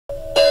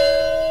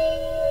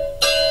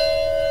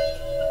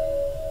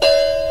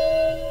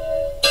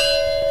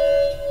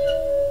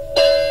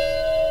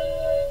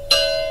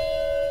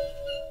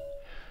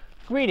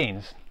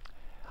Greetings.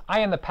 I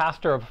am the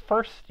pastor of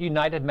First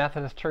United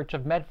Methodist Church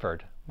of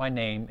Medford. My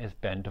name is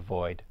Ben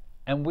DeVoid,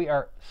 and we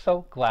are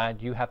so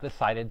glad you have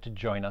decided to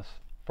join us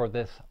for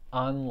this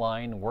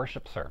online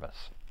worship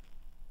service.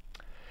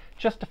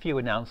 Just a few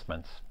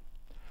announcements.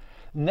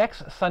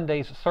 Next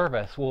Sunday's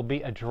service will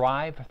be a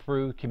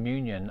drive-through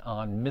communion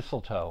on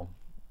Mistletoe.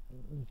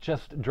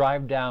 Just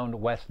drive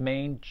down West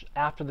Main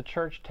after the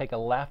church, take a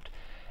left,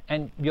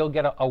 and you'll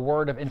get a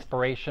word of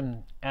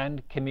inspiration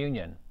and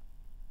communion.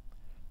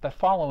 The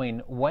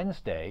following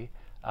Wednesday,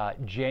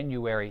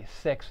 January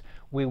 6th,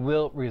 we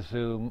will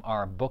resume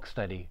our book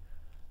study,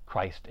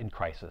 Christ in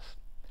Crisis.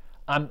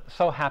 I'm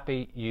so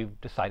happy you've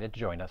decided to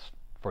join us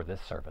for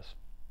this service.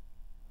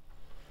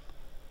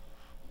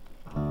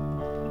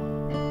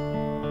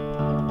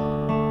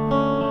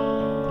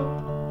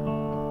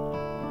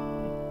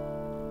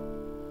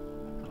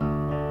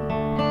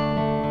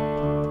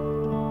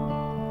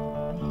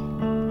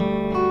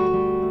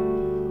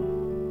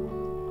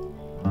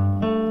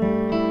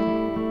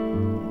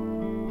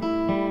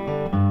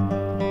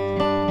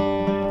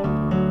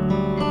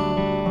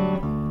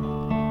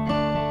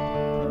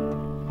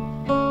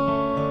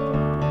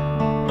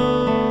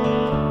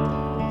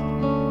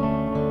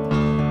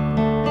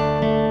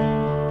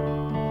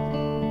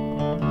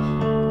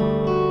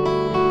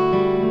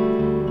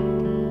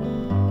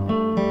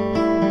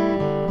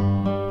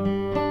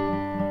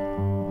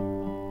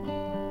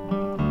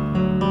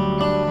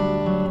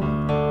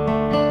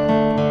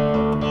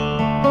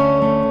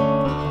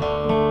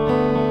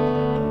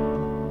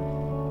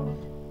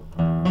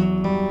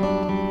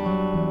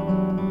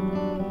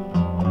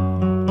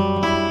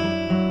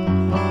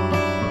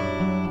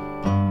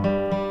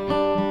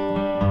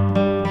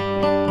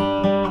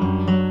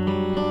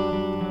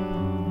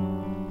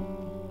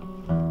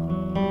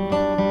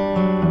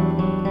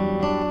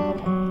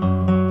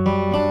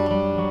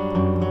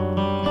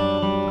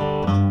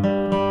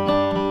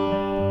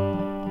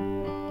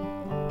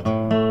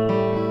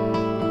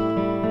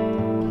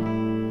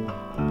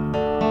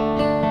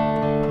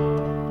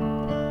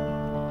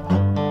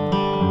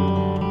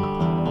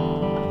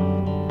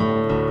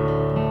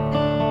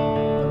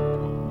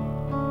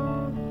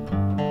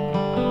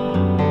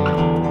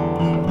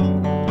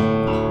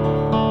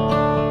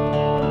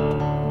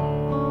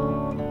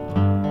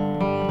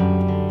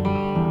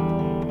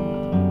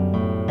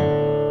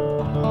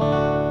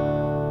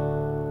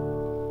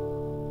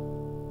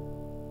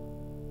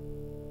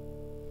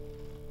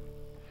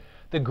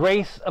 The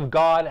grace of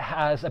God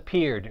has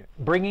appeared,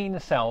 bringing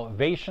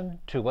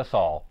salvation to us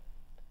all.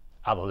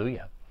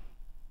 Alleluia.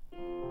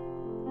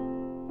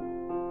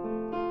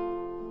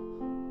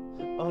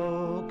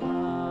 Oh,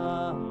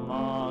 come,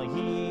 all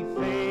ye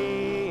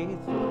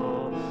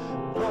faithful,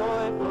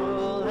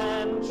 joyful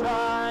and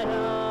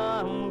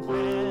triumphant.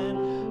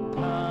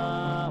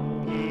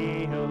 Come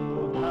ye,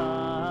 oh,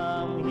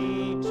 come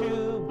ye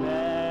to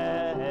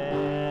Bethlehem.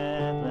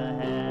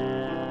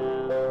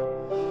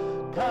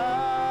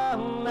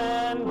 Come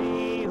and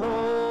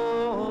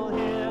behold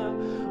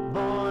him,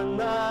 born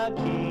the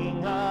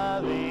King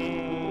of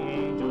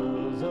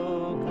angels.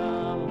 Oh,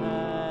 come,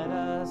 let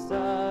us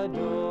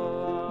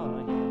adore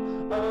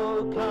him.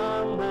 Oh,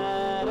 come,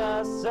 let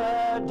us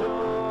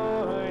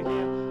adore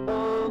him.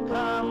 Oh,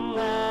 come,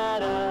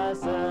 let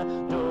us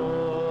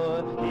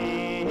adore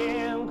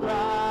him,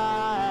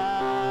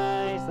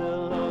 Christ the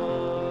Lord.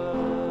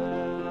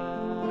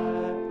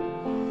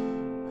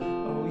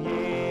 Oh,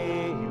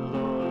 yea,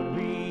 Lord,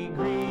 we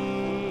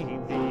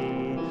greet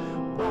thee,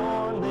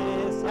 born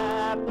this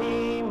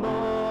happy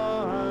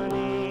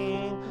morning.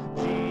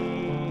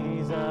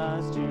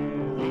 Jesus, to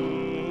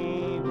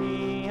thee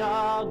be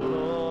all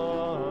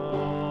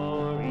glory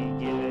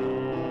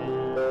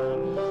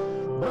given.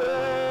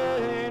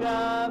 Word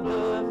of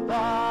the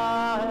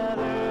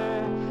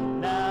Father,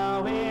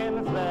 now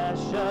in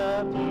flesh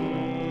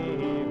appearing.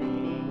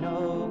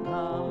 Oh,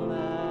 come,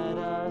 let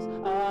us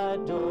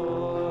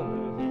adore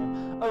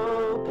him.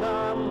 Oh,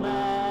 come,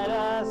 let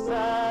us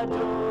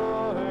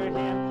adore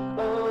him.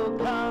 Oh,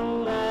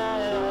 come,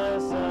 let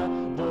us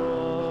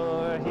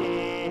adore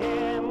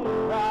him,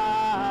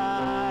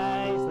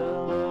 Christ the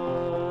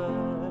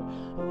Lord.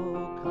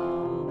 Oh,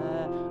 come,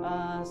 let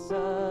us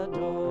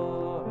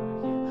adore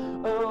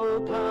him. Oh,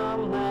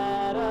 come,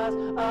 let us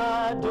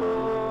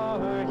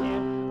adore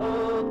him.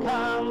 Oh,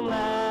 come,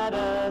 let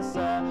us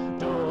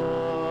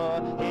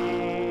adore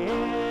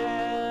him,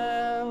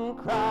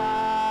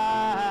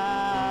 Christ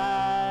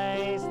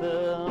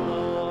the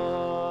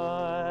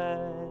Lord.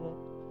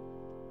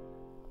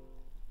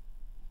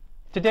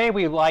 Today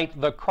we light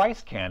the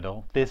Christ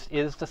candle. This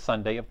is the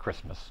Sunday of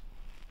Christmas.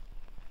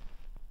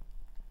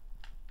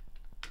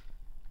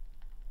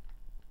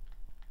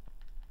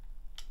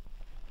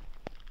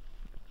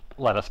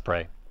 Let us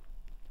pray.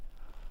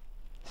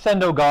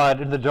 Send, O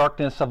God, in the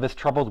darkness of this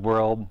troubled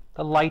world,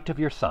 the light of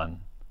your Son.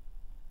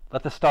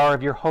 Let the star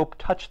of your hope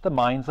touch the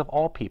minds of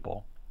all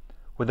people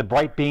with the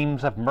bright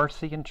beams of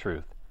mercy and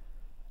truth,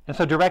 and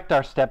so direct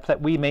our steps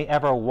that we may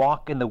ever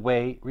walk in the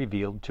way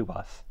revealed to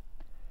us.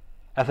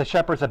 As the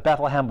shepherds of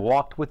Bethlehem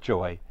walked with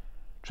joy,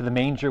 to the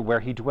manger where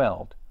he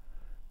dwelled,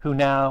 who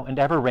now and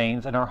ever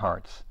reigns in our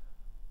hearts.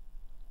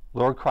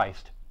 Lord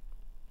Christ.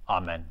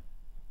 Amen.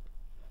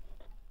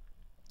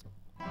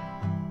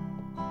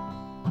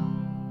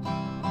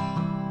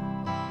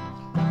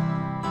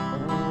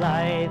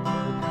 Light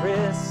the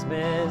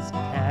Christmas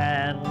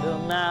candle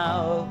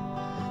now.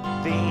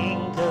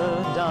 Think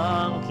of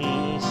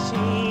donkey,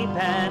 sheep,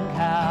 and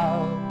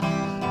cow.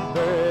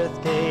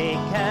 Birthday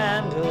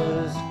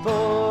candles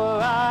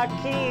for our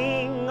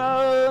King.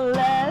 Oh,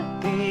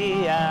 let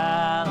the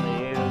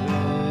alleluias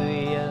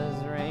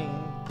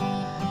ring.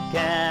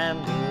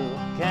 Candle,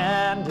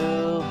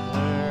 candle,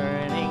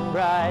 burning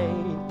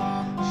bright,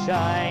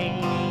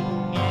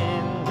 shining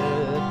in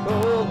the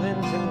cold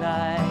winter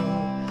night.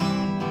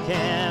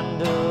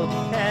 Candle,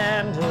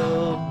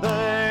 candle,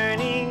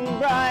 burning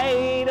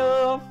bright,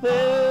 oh,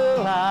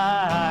 fill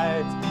our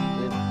hearts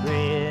with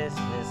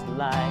Christmas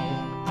light.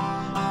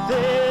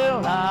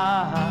 Fill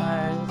our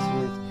hearts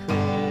with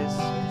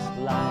Christmas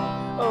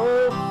light.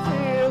 Oh,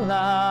 fill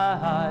our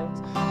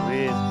hearts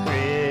with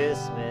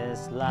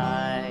Christmas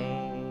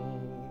light.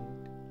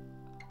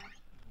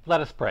 Let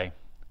us pray.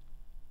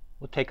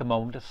 We'll take a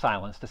moment of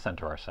silence to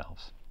center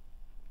ourselves.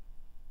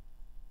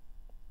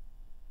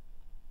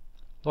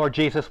 Lord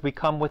Jesus, we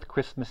come with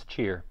Christmas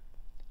cheer,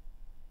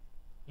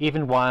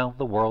 even while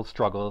the world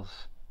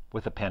struggles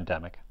with a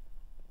pandemic.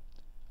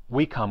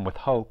 We come with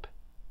hope,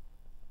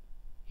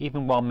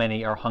 even while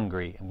many are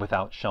hungry and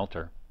without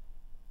shelter.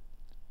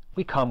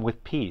 We come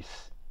with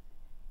peace,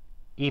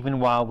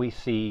 even while we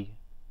see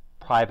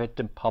private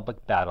and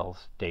public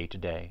battles day to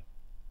day.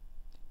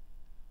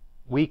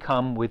 We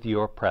come with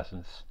your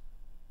presence,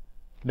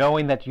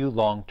 knowing that you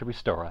long to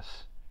restore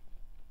us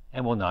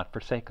and will not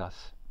forsake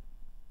us.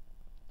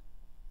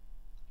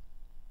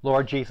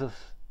 Lord Jesus,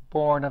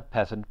 born of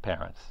peasant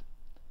parents,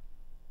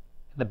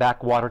 in the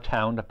backwater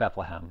town of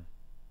Bethlehem,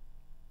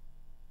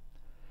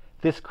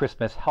 this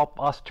Christmas help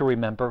us to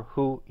remember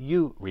who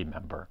you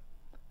remember.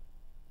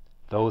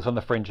 Those on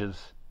the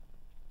fringes,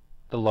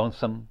 the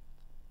lonesome,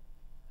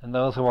 and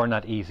those who are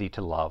not easy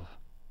to love.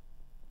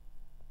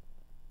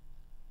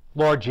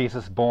 Lord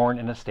Jesus, born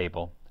in a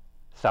stable,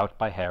 south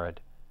by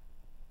Herod,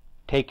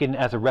 taken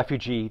as a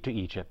refugee to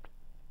Egypt,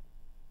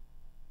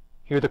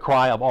 hear the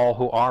cry of all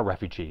who are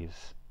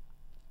refugees.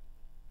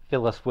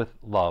 Fill us with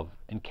love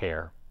and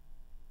care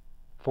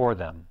for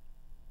them,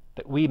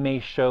 that we may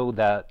show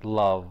that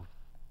love.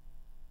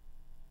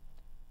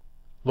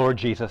 Lord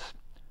Jesus,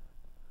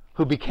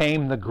 who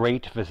became the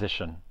great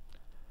physician,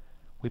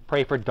 we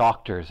pray for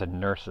doctors and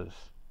nurses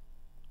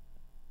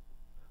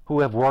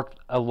who have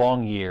worked a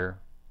long year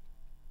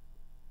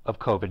of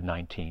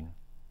COVID-19.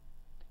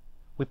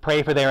 We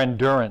pray for their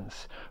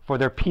endurance, for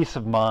their peace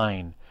of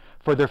mind,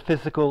 for their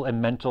physical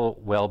and mental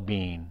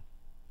well-being.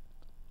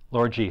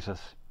 Lord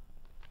Jesus,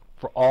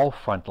 for all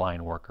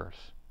frontline workers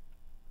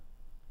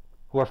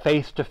who are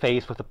face to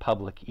face with the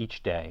public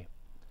each day,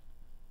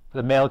 for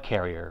the mail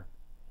carrier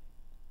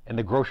and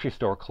the grocery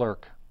store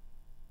clerk.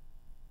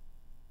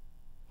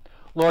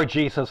 Lord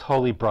Jesus,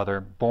 holy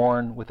brother,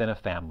 born within a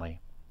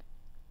family,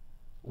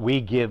 we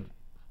give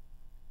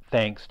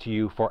thanks to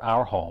you for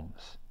our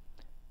homes.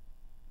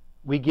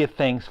 We give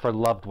thanks for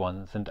loved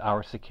ones and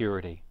our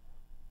security.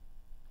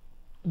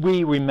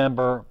 We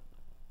remember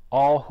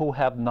all who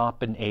have not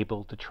been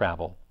able to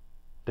travel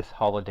this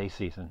holiday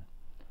season,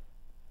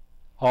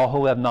 all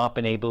who have not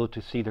been able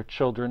to see their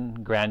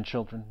children,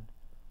 grandchildren,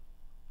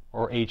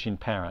 or aging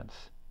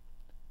parents.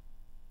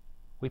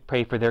 We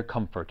pray for their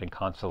comfort and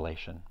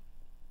consolation.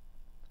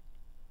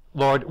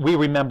 Lord, we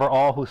remember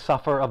all who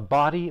suffer of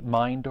body,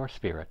 mind, or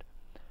spirit.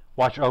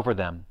 Watch over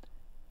them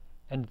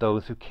and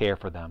those who care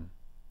for them.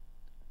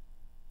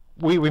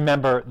 We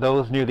remember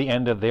those near the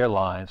end of their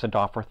lives and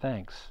offer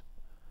thanks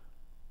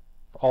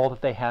for all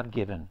that they have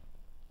given.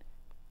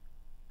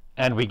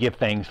 And we give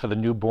thanks for the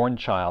newborn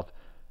child,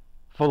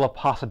 full of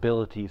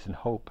possibilities and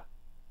hope.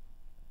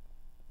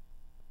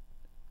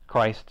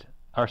 Christ,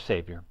 our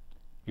Savior,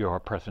 you are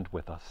present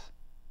with us.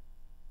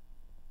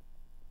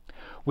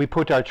 We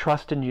put our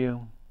trust in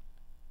you.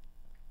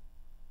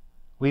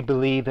 We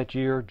believe that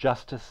your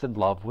justice and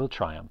love will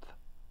triumph.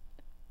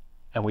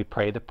 And we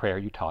pray the prayer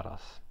you taught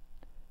us.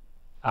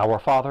 Our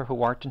Father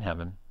who art in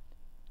heaven,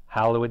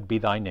 hallowed be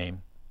thy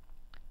name.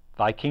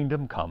 Thy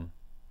kingdom come.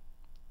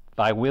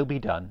 Thy will be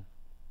done,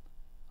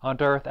 on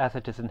earth as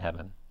it is in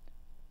heaven.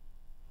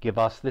 Give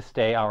us this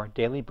day our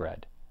daily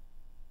bread,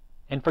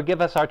 and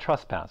forgive us our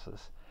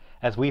trespasses,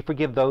 as we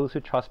forgive those who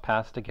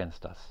trespass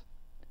against us.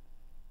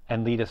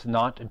 And lead us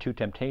not into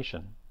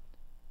temptation,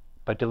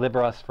 but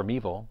deliver us from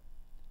evil.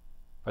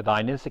 For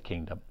thine is the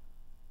kingdom,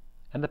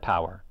 and the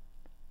power,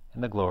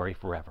 and the glory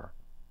forever.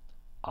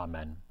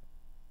 Amen.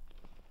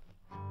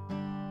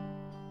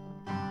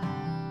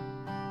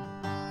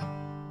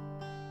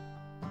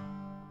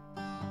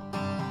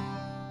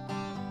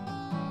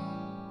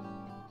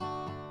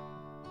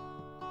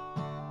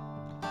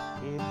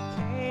 It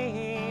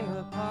came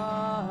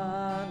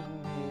upon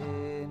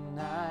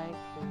midnight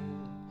clear,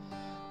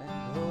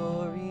 that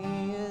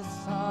glorious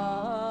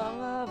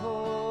song of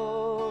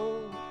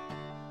old.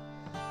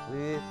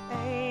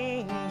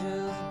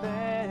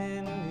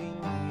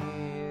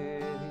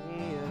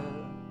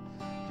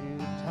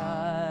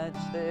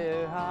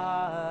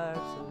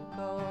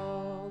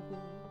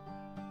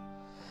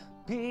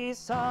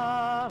 peace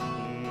on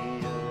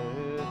the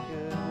earth,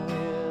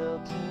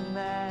 goodwill to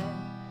man,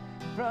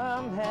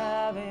 from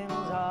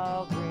heaven's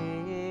all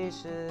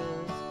gracious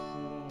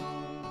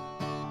King.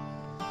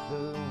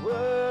 The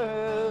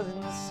world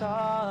in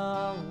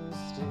solemn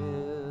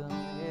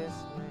stillness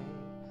wait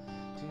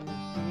to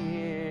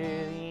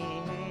hear the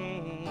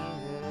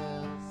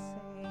angels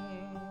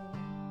sing.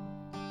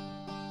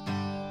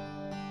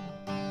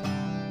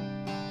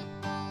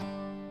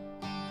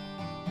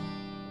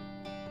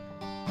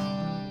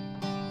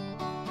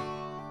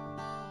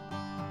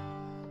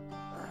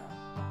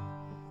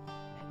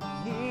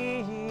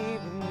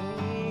 Beneath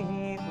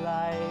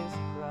life's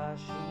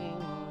crushing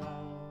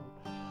load,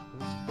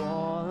 whose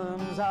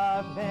forms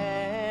are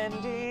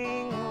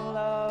bending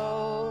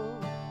low,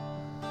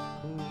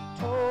 who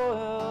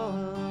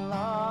toil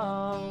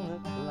along the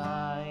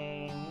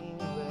climbing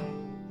way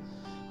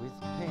with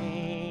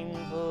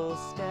painful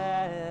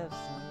steps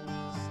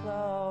and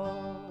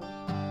slow.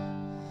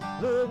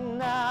 Look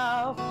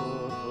now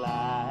for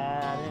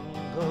glad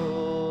and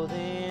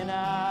golden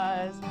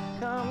eyes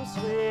come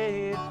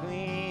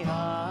swiftly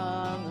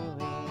on the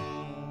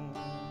wing.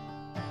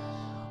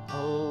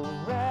 Oh,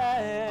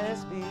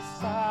 rest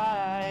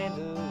beside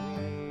the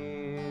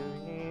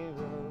weary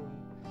road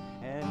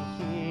and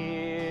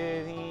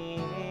hear the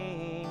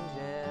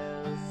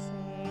angels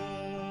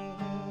sing.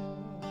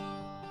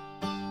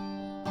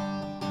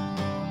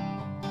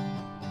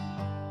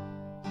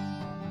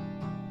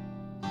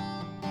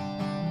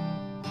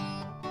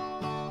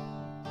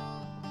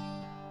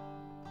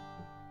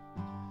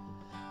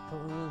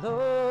 For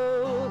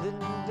lo, the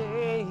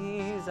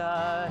days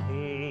are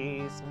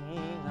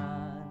hastening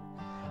on,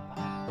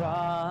 by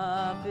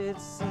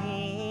prophets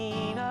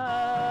seen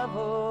of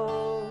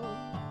old,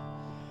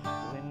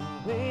 when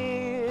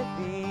with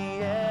the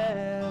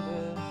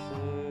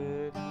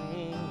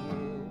ever-circling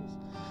years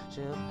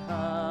shall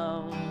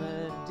come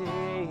the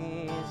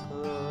days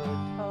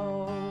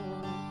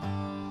foretold,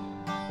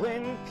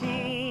 when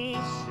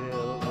peace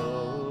shall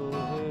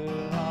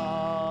over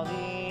all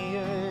the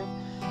earth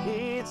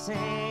its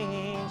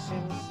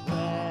ancient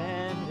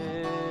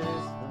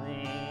splendors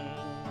fling,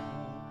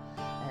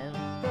 and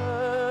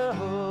the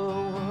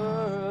whole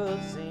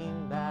world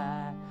sing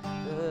by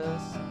the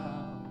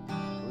song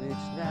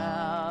which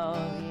now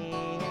the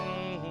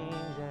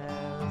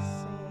angels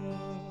sing.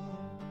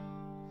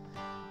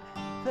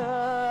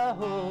 The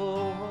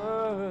whole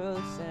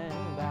world sing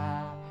by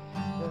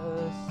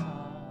the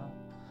song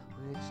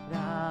which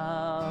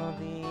now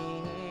the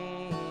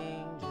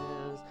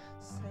angels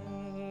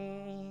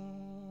sing.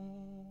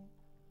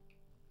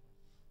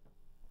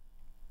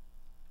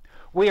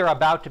 We are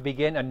about to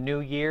begin a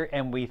new year,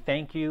 and we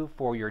thank you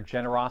for your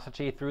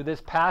generosity through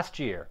this past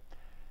year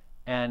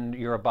and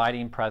your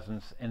abiding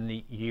presence in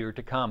the year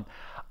to come.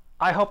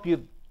 I hope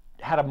you've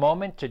had a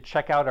moment to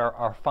check out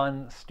our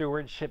fun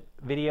stewardship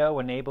video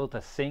and able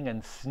to sing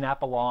and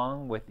snap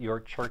along with your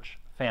church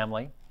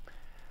family.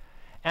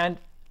 And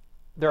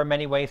there are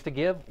many ways to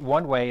give.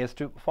 One way is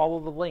to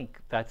follow the link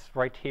that's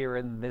right here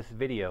in this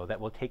video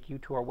that will take you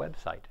to our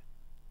website.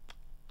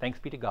 Thanks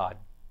be to God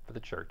for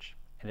the church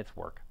and its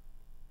work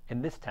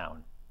in this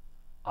town.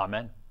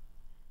 Amen.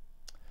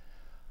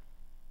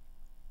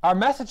 Our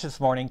message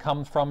this morning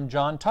comes from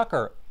John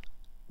Tucker,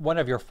 one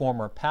of your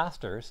former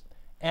pastors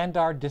and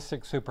our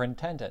district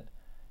superintendent.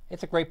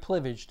 It's a great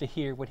privilege to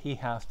hear what he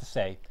has to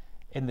say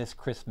in this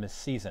Christmas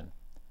season.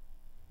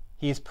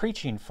 He is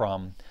preaching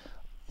from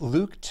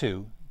Luke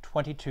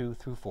 2:22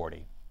 through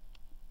 40.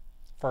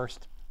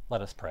 First,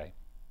 let us pray.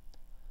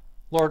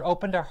 Lord,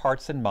 open our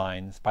hearts and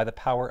minds by the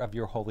power of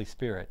your Holy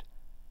Spirit,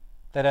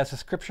 that as the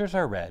scriptures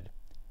are read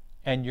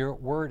and your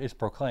word is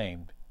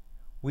proclaimed,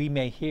 we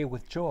may hear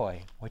with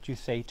joy what you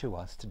say to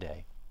us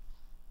today.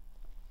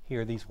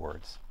 Hear these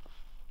words.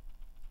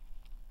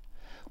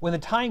 When the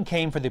time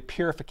came for the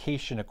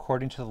purification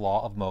according to the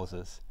law of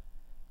Moses,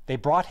 they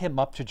brought him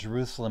up to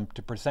Jerusalem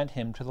to present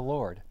him to the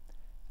Lord,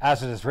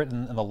 as it is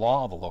written in the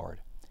law of the Lord.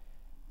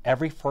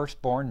 Every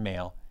firstborn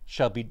male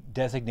shall be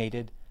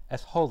designated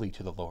as holy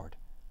to the Lord.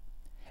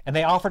 And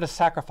they offered a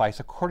sacrifice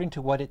according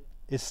to what it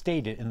is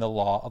stated in the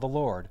law of the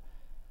Lord,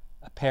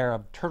 a pair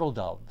of turtle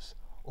doves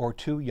or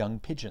 2 young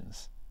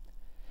pigeons.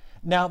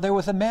 Now there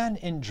was a man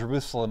in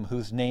Jerusalem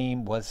whose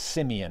name was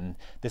Simeon.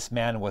 This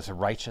man was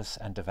righteous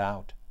and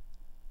devout,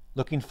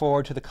 looking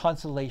forward to the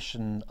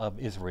consolation of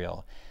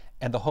Israel,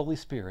 and the Holy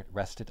Spirit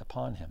rested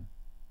upon him.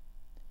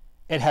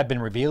 It had been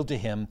revealed to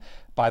him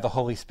by the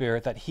Holy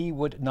Spirit that he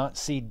would not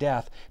see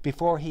death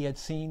before he had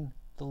seen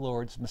the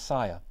Lord's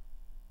Messiah.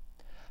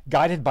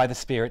 Guided by the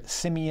Spirit,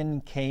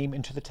 Simeon came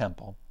into the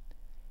temple,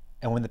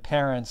 and when the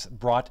parents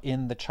brought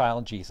in the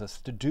child Jesus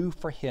to do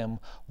for him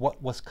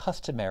what was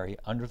customary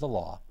under the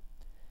law,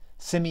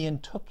 Simeon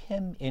took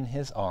him in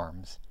his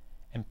arms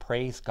and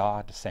praised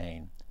God,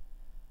 saying,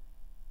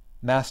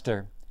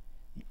 Master,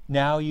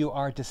 now you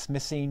are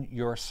dismissing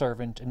your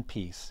servant in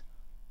peace,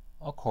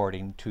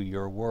 according to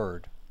your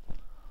word.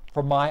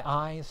 For my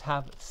eyes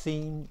have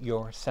seen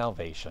your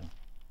salvation,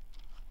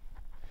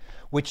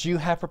 which you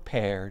have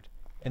prepared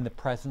in the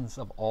presence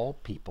of all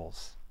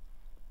peoples,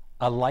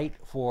 a light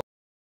for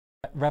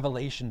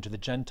revelation to the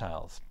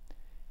Gentiles,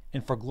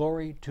 and for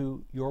glory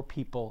to your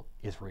people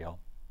Israel."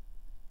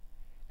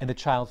 And the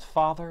child's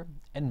father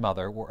and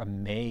mother were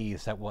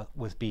amazed at what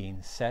was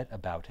being said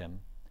about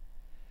him.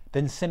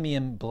 Then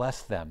Simeon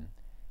blessed them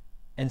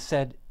and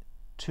said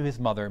to his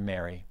mother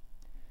Mary,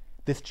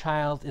 "This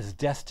child is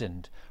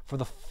destined for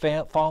the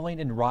falling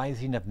and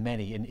rising of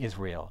many in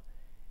Israel,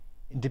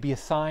 and to be a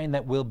sign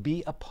that will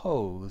be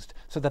opposed,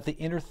 so that the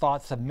inner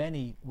thoughts of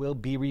many will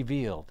be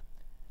revealed,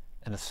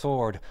 and a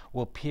sword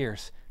will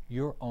pierce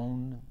your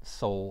own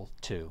soul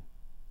too."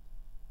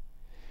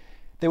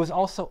 There was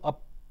also a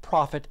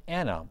prophet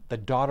Anna, the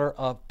daughter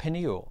of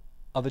Penuel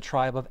of the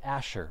tribe of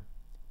Asher.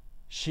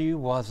 She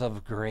was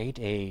of great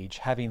age,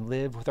 having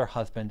lived with her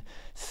husband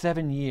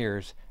 7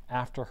 years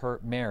after her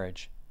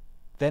marriage,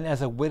 then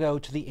as a widow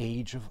to the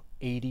age of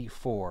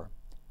 84.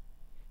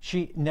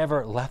 She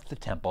never left the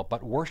temple,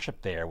 but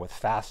worshipped there with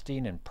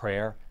fasting and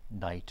prayer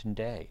night and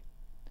day.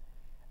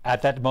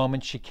 At that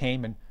moment she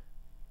came and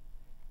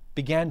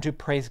began to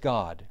praise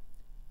God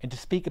and to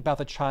speak about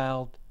the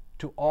child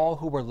to all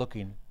who were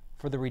looking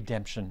for the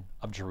redemption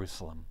of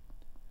Jerusalem.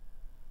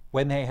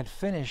 When they had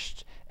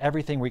finished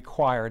everything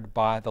required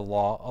by the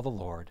law of the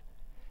Lord,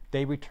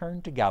 they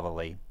returned to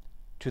Galilee,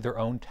 to their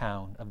own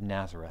town of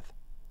Nazareth.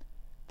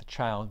 The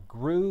child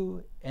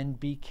grew and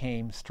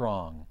became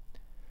strong,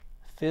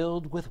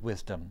 filled with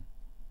wisdom.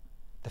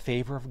 The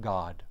favor of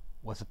God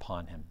was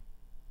upon him.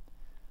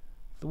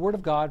 The word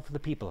of God for the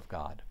people of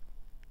God.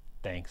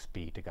 Thanks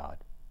be to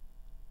God.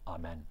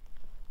 Amen.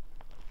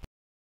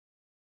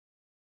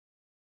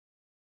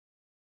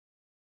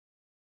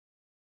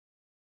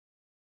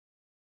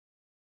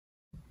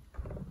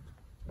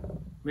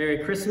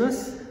 Merry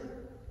Christmas.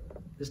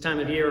 This time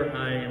of year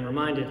I am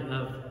reminded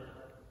of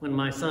when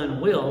my son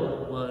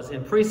Will was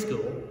in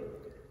preschool,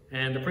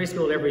 and the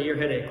preschool every year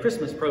had a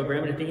Christmas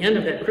program, and at the end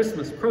of that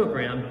Christmas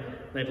program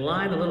they'd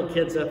line the little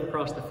kids up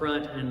across the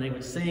front and they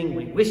would sing,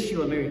 "We wish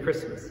you a Merry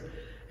Christmas."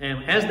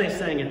 And as they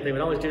sang it, they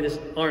would always do this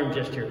arm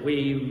gesture.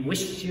 "We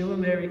wish you a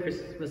Merry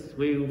Christmas.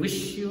 We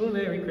wish you a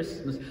Merry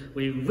Christmas.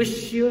 We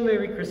wish you a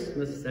Merry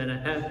Christmas and a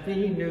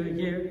Happy New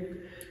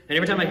Year." And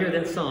every time I hear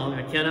that song,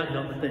 I cannot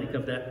help but think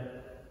of that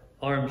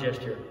arm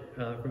gesture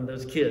from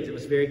those kids. It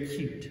was very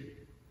cute.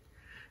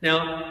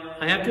 Now,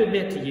 I have to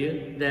admit to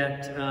you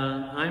that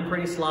I'm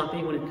pretty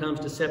sloppy when it comes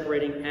to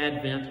separating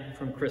Advent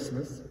from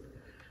Christmas.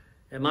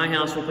 At my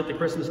house, we put the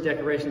Christmas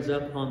decorations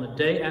up on the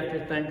day after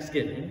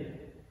Thanksgiving,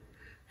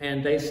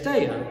 and they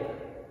stay up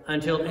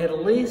until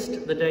at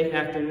least the day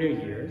after New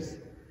Year's,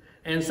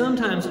 and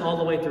sometimes all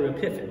the way through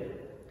Epiphany.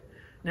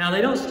 Now,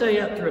 they don't stay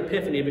up through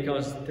Epiphany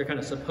because they're kind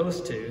of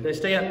supposed to. They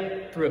stay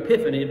up through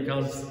Epiphany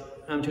because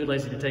I'm too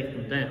lazy to take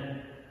them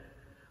down.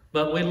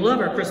 But we love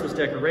our Christmas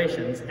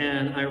decorations,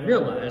 and I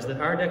realize that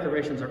our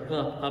decorations are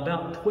up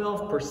about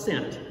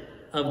 12%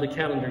 of the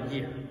calendar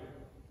year.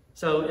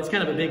 So it's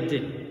kind of a big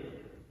deal.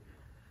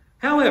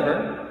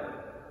 However,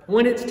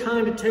 when it's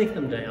time to take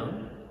them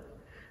down,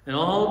 and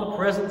all the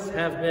presents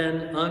have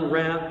been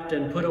unwrapped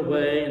and put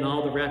away, and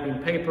all the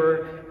wrapping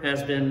paper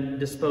has been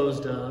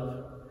disposed of,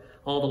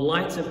 all the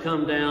lights have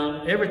come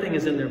down, everything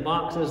is in their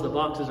boxes, the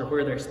boxes are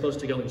where they're supposed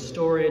to go in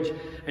storage,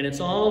 and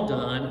it's all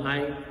done,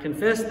 I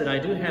confess that I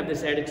do have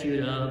this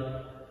attitude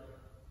of,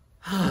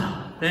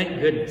 thank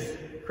goodness,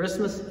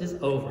 Christmas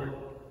is over.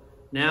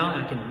 Now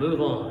I can move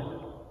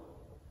on.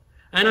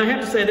 And I have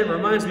to say that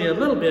reminds me a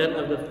little bit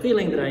of the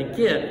feeling that I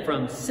get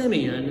from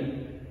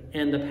Simeon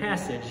in the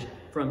passage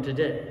from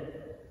today.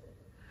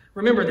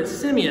 Remember that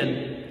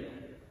Simeon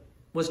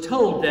was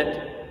told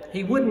that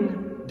he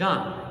wouldn't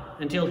die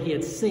until he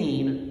had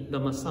seen the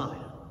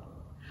Messiah.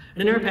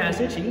 And in our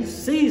passage, he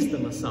sees the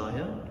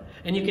Messiah,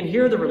 and you can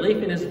hear the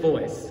relief in his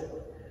voice.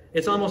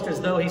 It's almost as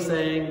though he's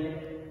saying,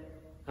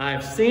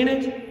 "I've seen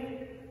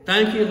it.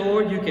 Thank you,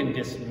 Lord. You can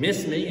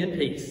dismiss me in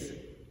peace."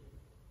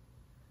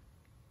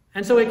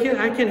 And so I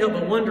can't help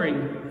but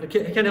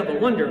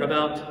wonder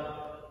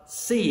about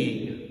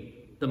seeing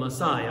the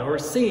Messiah or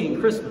seeing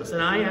Christmas.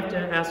 And I have to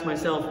ask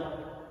myself,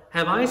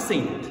 have I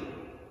seen it?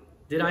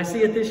 Did I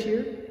see it this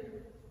year?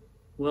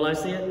 Will I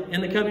see it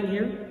in the coming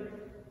year?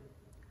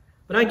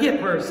 But I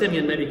get where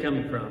Simeon may be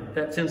coming from,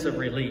 that sense of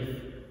relief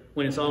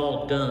when it's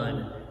all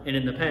done and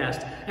in the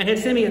past. And had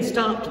Simeon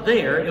stopped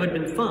there, it would have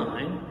been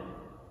fine.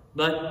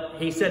 But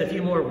he said a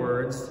few more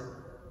words,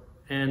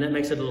 and that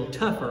makes it a little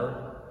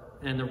tougher,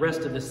 and the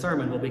rest of the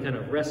sermon will be kind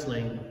of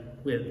wrestling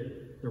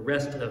with the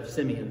rest of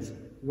Simeon's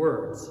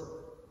words.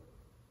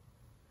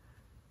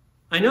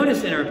 I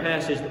notice in our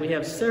passage that we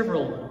have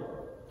several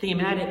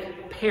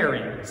thematic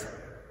pairings,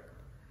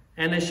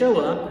 and they show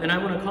up, and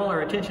I want to call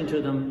our attention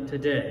to them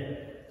today.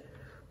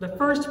 The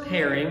first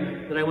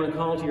pairing that I want to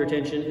call to your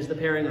attention is the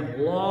pairing of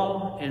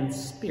law and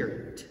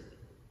spirit.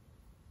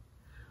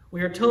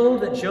 We are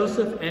told that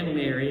Joseph and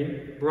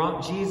Mary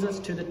brought Jesus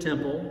to the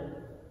temple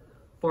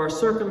for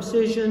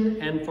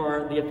circumcision and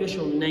for the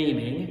official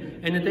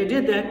naming, and that they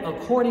did that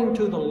according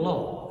to the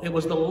law. It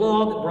was the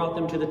law that brought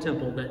them to the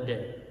temple that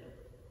day.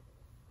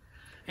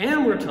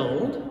 And we're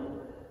told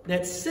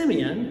that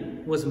Simeon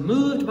Simeon was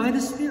moved by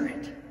the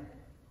Spirit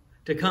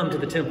to come to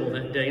the temple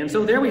that day. And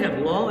so there we have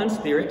law and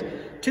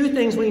spirit, two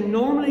things we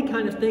normally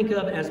kind of think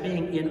of as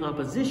being in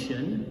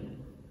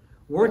opposition,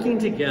 working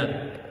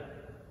together,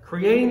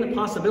 creating the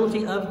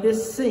possibility of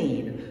this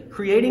scene,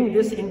 creating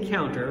this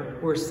encounter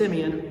where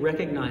Simeon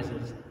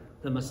recognizes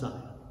the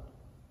Messiah.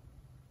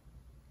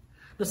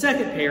 The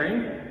second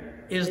pairing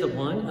is the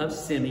one of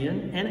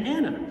Simeon and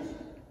Anna.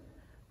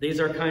 These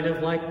are kind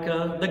of like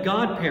the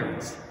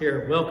godparents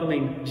here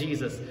welcoming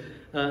Jesus.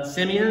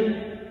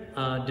 Simeon,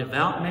 a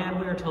devout man,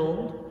 we are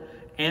told.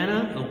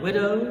 Anna, a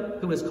widow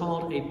who is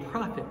called a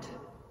prophet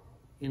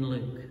in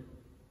Luke.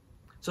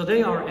 So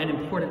they are an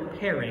important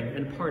pairing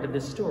and part of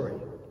this story.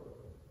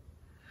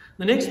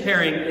 The next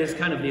pairing is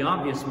kind of the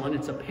obvious one.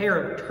 It's a pair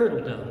of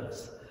turtle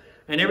doves.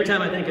 And every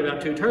time I think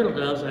about two turtle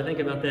doves, I think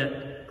about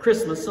that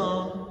Christmas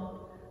song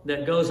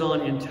that goes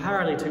on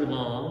entirely too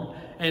long.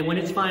 And when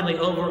it's finally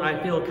over,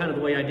 I feel kind of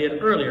the way I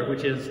did earlier,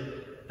 which is,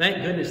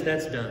 thank goodness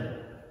that's done.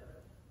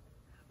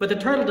 But the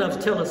turtle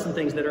doves tell us some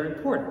things that are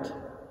important.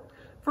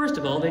 First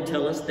of all, they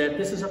tell us that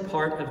this is a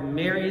part of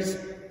Mary's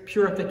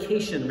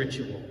purification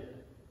ritual,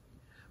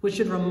 which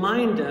should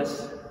remind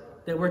us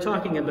that we're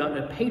talking about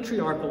a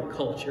patriarchal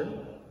culture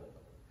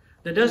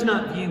that does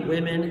not view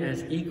women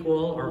as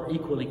equal or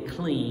equally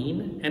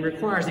clean and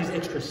requires these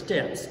extra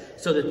steps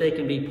so that they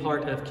can be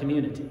part of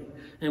community.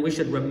 And we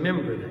should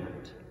remember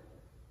that.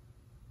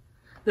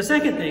 The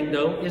second thing,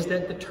 though, is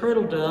that the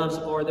turtle doves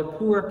are the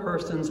poor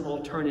person's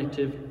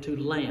alternative to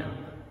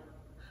lamb.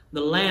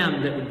 The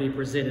lamb that would be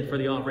presented for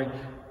the offering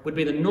would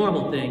be the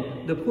normal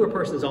thing. The poor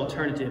person's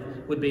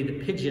alternative would be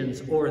the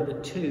pigeons or the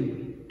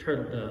two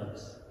turtle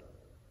doves.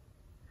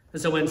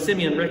 And so when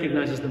Simeon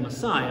recognizes the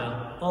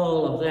Messiah,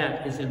 all of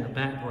that is in the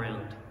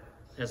background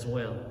as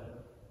well.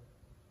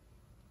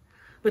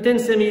 But then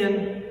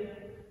Simeon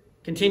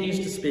continues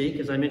to speak,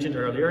 as I mentioned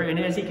earlier, and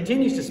as he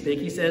continues to speak,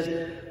 he says,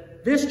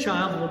 "This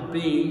child will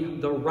be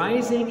the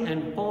rising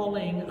and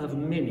falling of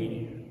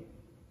many."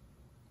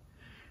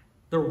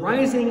 The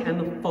rising and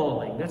the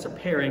falling, that's a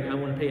pairing I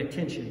want to pay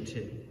attention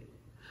to.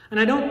 And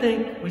I don't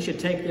think we should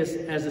take this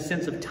as a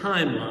sense of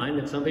timeline,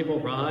 that some people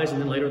rise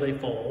and then later they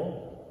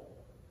fall.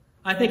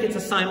 I think it's a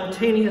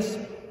simultaneous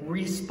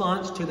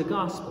response to the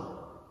gospel.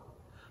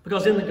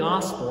 Because in the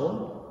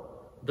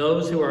gospel,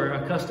 those who are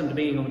accustomed to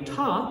being on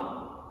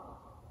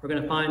top are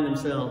going to find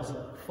themselves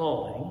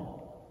falling.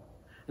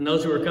 And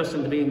those who are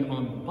accustomed to being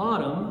on the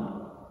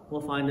bottom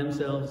will find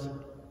themselves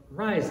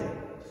rising,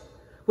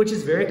 which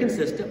is very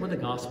consistent with the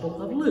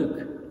Gospel of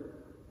Luke,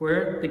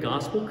 where the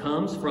gospel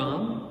comes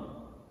from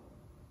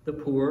the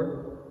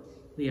poor,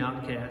 the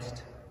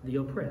outcast, the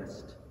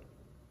oppressed.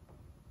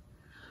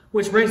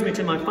 Which brings me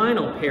to my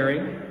final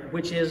pairing,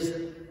 which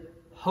is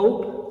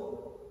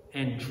hope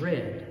and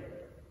dread.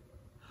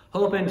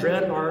 Hope and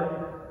dread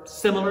are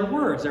similar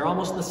words. They're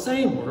almost the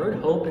same word.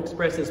 Hope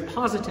expresses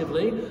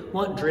positively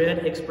what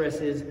dread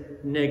expresses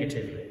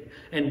negatively.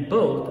 And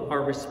both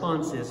are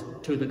responses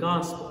to the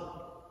gospel.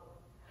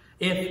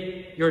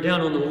 If you're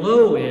down on the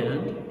low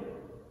end,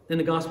 then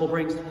the gospel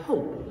brings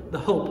hope, the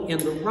hope in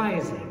the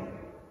rising.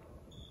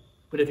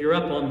 But if you're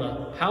up on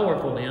the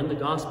powerful end, the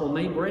gospel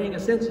may bring a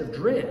sense of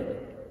dread,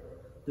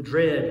 the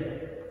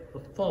dread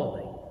of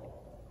falling.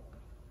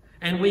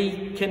 And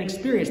we can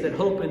experience that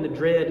hope and the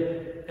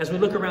dread as we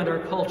look around our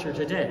culture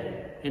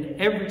today. And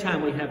every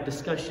time we have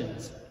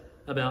discussions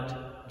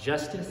about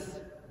justice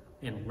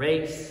and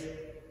race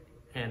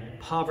and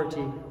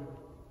poverty,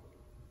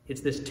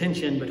 it's this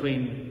tension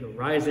between the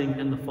rising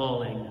and the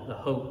falling, the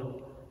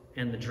hope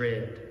and the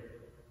dread.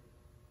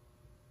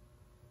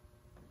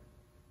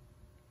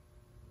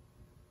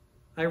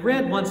 I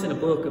read once in a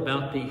book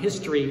about the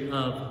history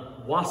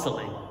of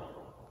wassailing.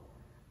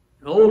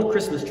 An old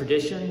Christmas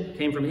tradition,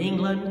 came from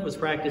England, was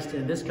practiced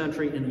in this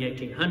country in the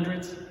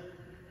 1800s.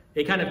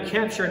 It kind of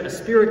captured a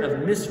spirit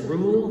of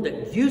misrule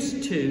that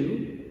used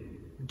to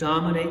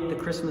dominate the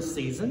Christmas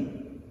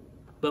season,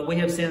 but we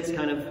have since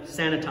kind of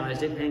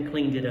sanitized it and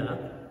cleaned it up.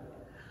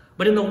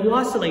 But in the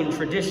wassailing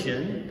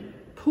tradition,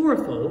 poor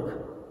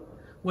folk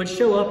would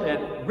show up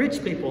at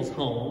rich people's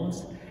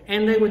homes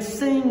and they would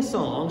sing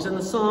songs, and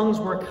the songs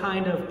were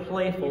kind of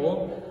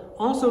playful,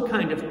 also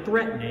kind of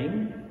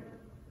threatening,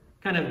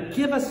 kind of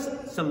give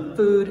us some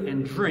food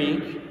and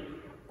drink,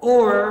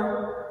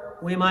 or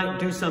we might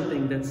do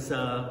something that's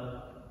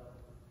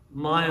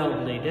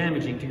mildly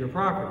damaging to your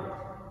property.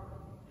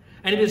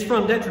 And it is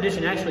from that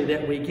tradition actually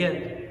that we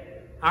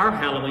get our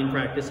Halloween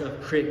practice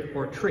of trick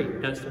or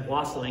treat. That's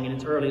wassailing in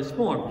its earliest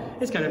form.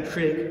 It's kind of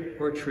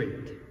trick or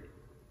treat.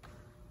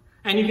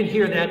 And you can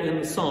hear that in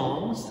the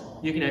songs.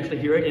 You can actually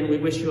hear it in We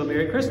Wish You a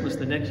Merry Christmas.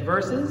 The next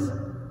verses,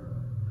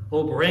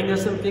 oh, bring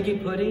us some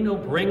figgy pudding, oh,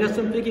 bring us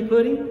some figgy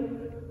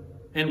pudding,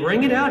 and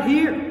bring it out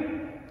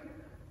here.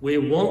 We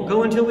won't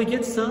go until we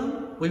get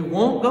some. We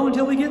won't go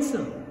until we get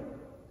some.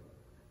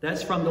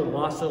 That's from the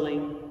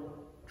wassailing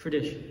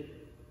tradition.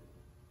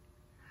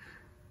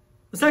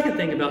 The second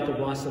thing about the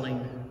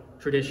wassailing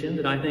tradition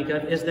that I think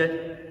of is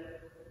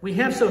that we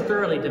have so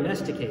thoroughly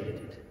domesticated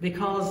it,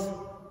 because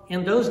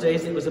in those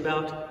days it was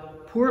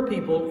about poor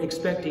people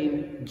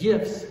expecting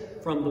gifts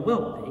from the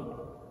wealthy.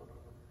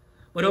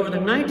 But over the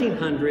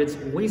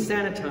 1900s, we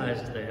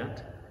sanitized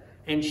that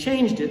and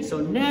changed it. So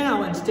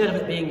now, instead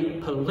of it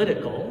being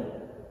political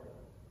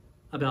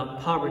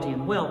about poverty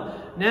and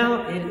wealth,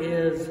 now it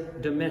is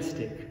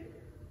domestic.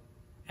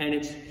 And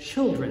it's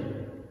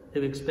children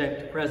who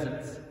expect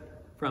presents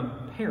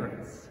from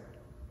parents.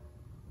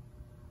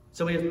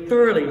 So we have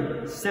thoroughly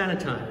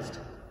sanitized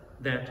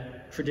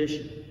that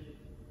tradition.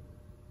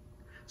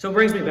 So it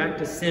brings me back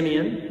to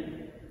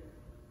Simeon,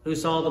 who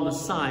saw the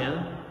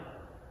Messiah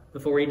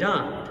before he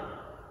died.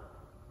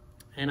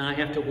 And I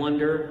have to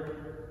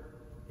wonder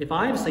if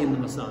I've seen the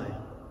Messiah,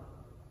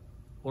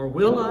 or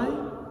will I?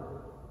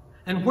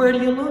 And where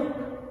do you look?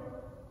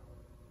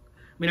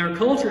 I mean, our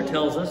culture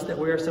tells us that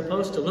we are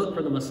supposed to look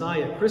for the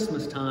Messiah at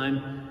Christmas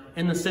time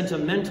in the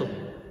sentimental,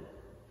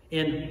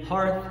 in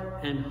hearth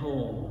and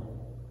home,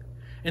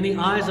 in the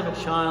eyes of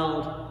a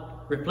child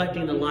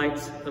reflecting the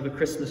lights of a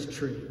Christmas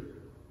tree.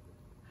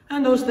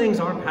 And those things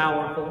are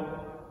powerful,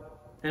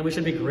 and we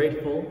should be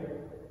grateful.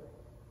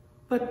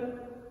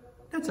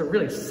 But that's a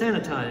really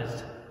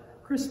sanitized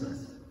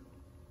Christmas.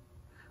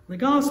 The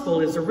gospel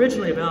is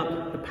originally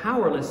about the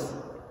powerless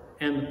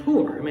and the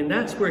poor. I mean,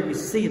 that's where you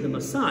see the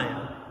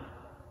Messiah.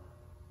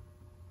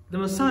 The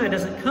Messiah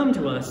doesn't come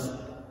to us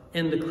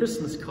in the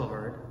Christmas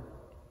card,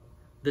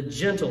 the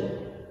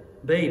gentle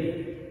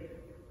baby.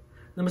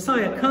 The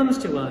Messiah comes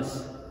to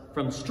us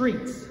from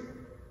streets.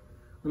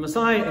 The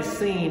Messiah is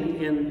seen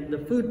in the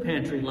food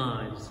pantry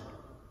lines.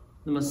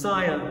 The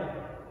Messiah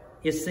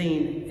is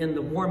seen in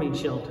the warming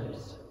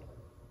shelters.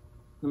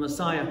 The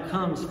Messiah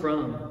comes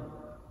from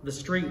the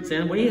streets.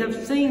 And we have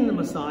seen the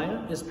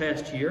Messiah this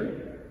past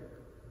year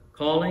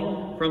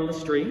calling from the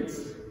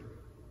streets.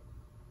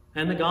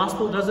 And the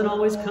gospel doesn't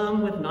always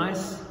come with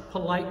nice,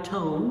 polite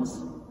tones.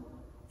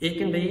 It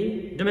can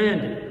be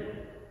demanding,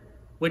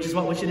 which is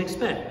what we should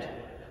expect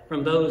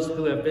from those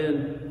who have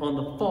been on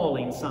the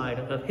falling side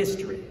of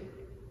history.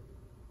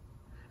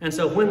 And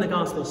so when the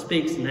gospel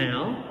speaks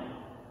now,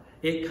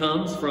 it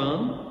comes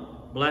from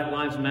Black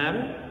Lives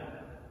Matter.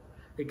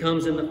 It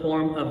comes in the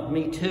form of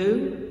Me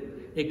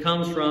Too. It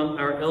comes from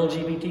our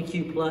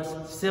LGBTQ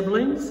plus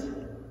siblings.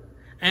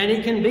 And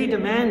it can be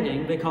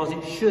demanding because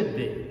it should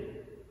be.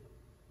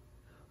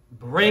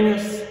 Bring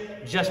us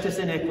justice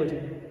and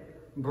equity.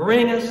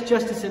 Bring us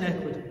justice and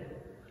equity.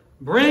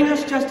 Bring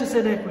us justice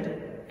and equity.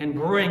 And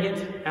bring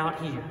it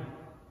out here.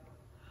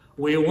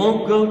 We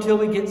won't go till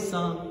we get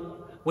some.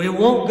 We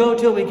won't go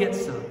till we get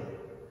some.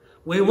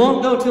 We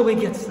won't go till we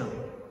get some.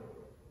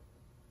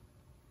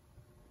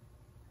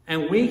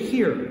 And we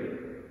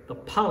hear the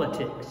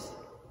politics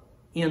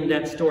in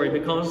that story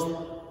because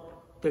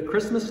the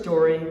Christmas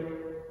story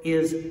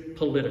is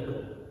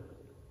political.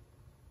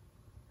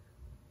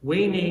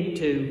 We need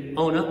to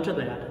own up to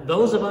that.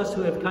 Those of us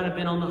who have kind of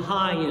been on the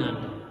high end,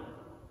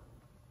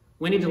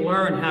 we need to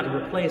learn how to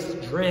replace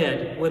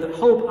dread with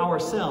hope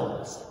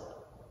ourselves.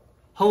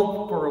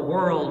 Hope for a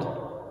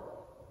world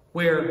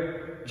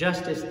where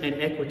justice and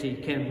equity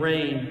can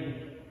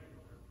reign,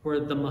 where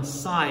the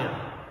Messiah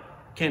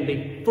can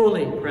be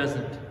fully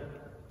present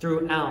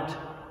throughout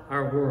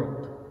our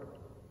world.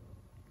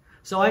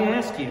 So I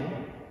ask you,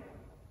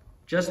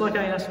 just like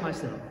I asked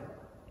myself,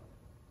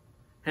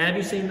 have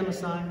you seen the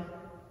Messiah?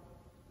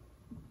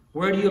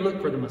 Where do you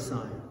look for the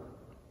Messiah?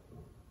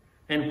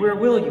 And where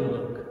will you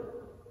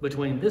look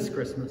between this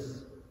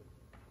Christmas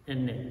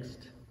and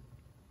next?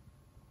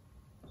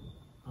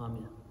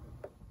 Amen.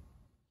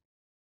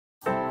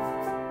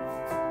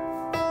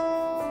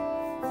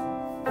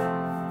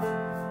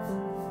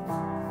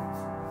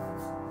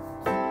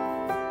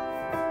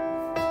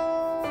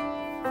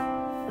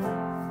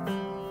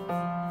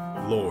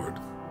 Lord,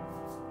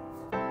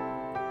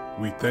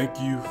 we thank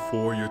you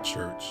for your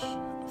church,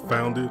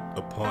 founded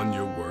upon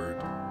your word,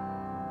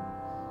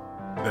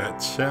 that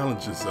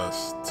challenges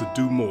us to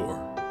do more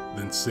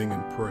than sing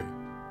and pray,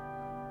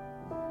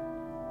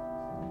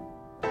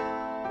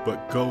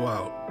 but go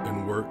out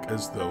and work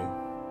as though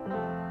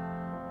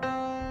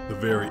the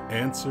very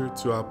answer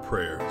to our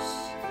prayers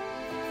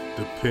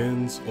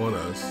depends on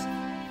us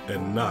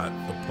and not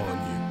upon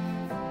you.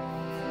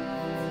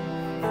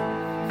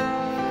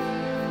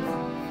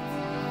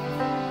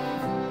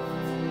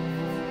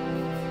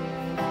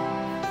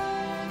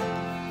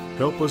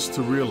 Help us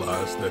to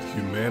realize that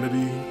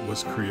humanity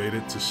was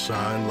created to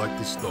shine like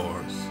the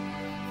stars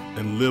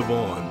and live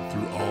on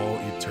through all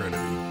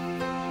eternity.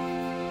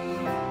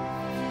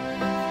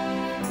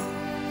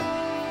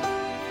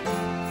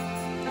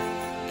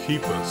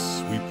 Keep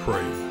us, we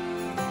pray,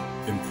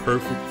 in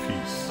perfect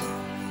peace.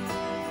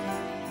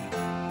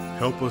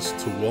 Help us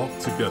to walk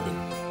together,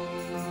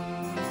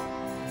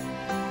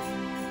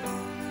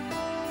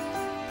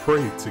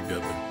 pray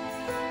together,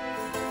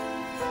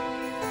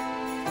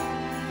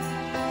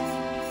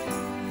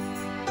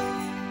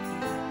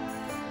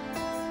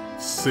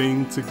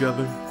 sing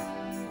together,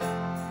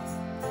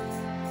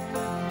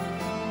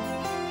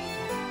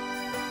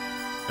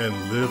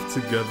 and live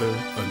together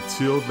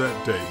until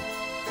that day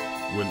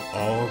when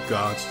all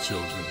God's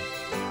children,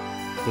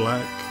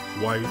 black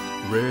white,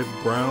 red,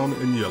 brown,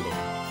 and yellow,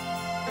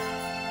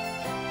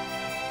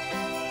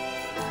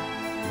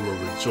 will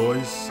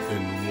rejoice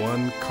in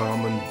one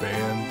common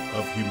band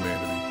of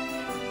humanity,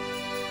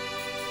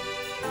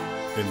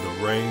 in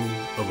the reign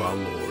of our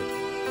Lord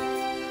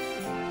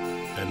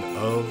and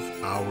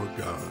of our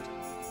God.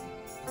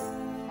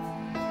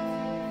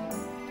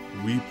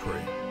 We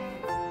pray.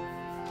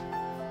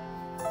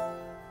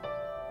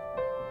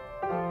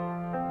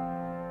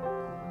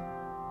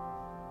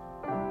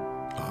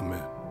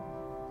 Amen.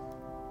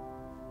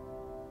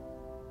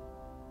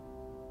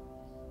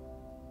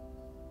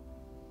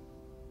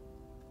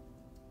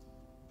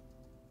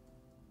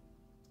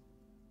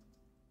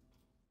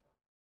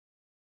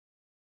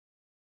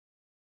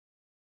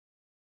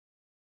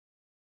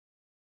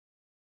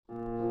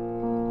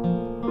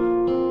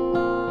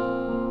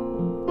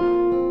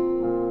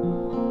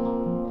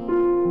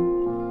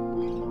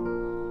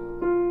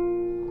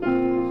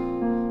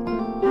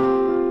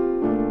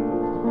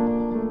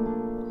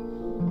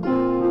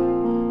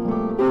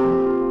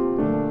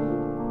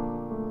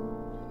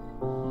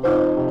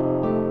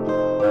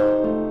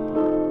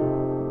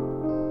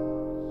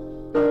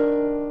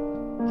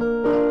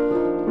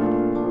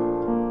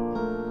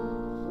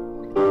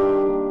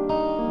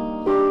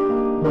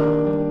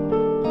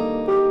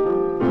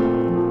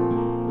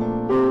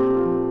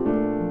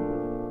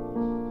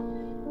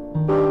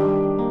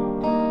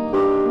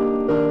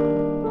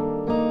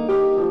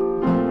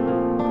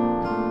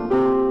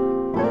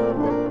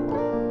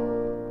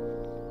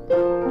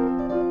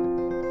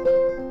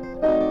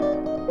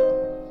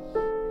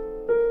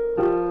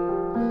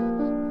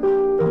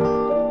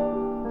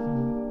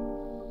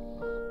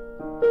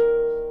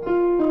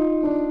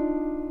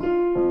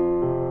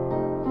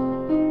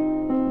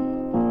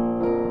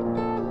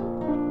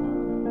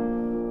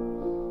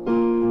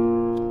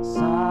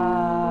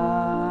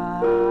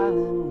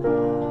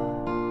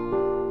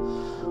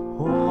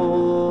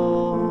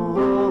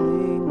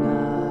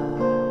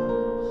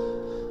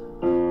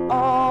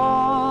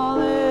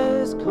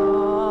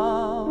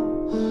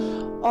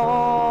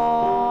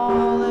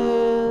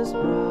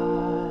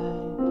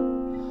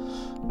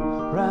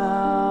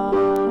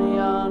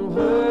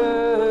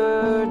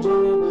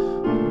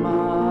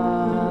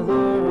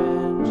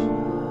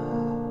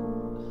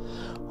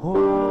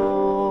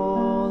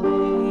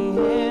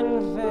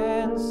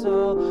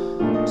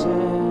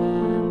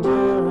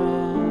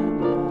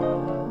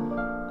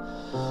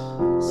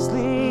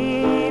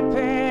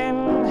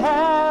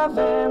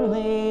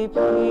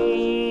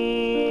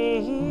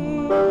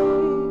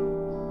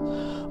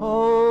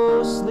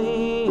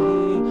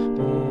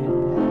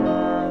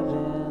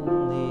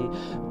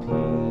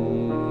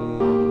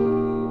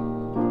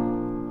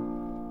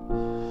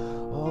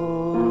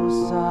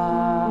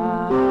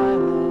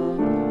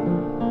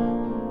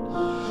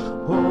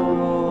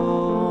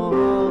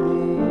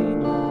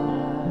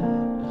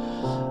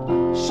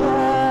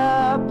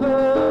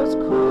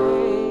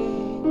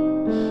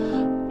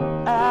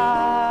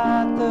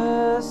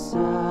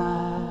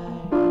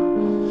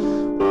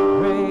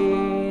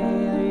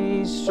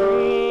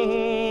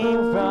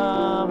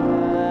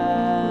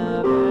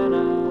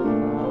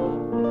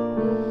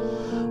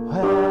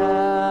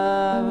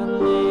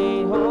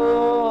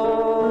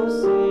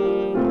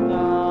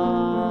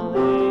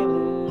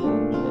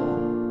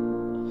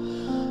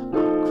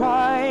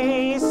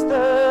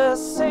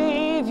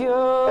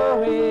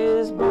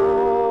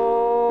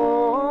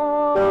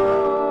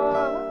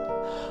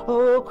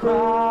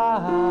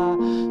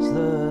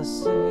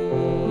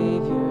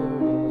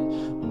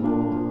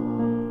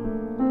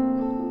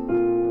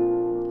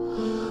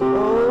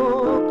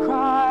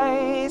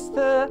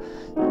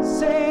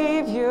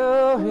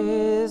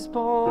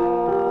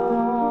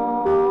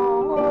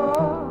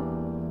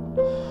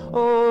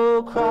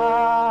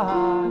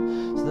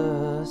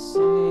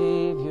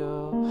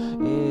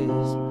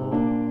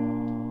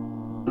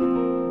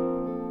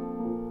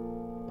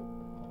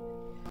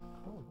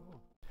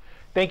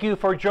 Thank you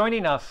for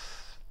joining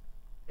us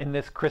in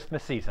this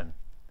Christmas season.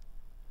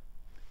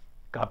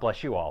 God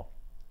bless you all.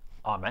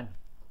 Amen.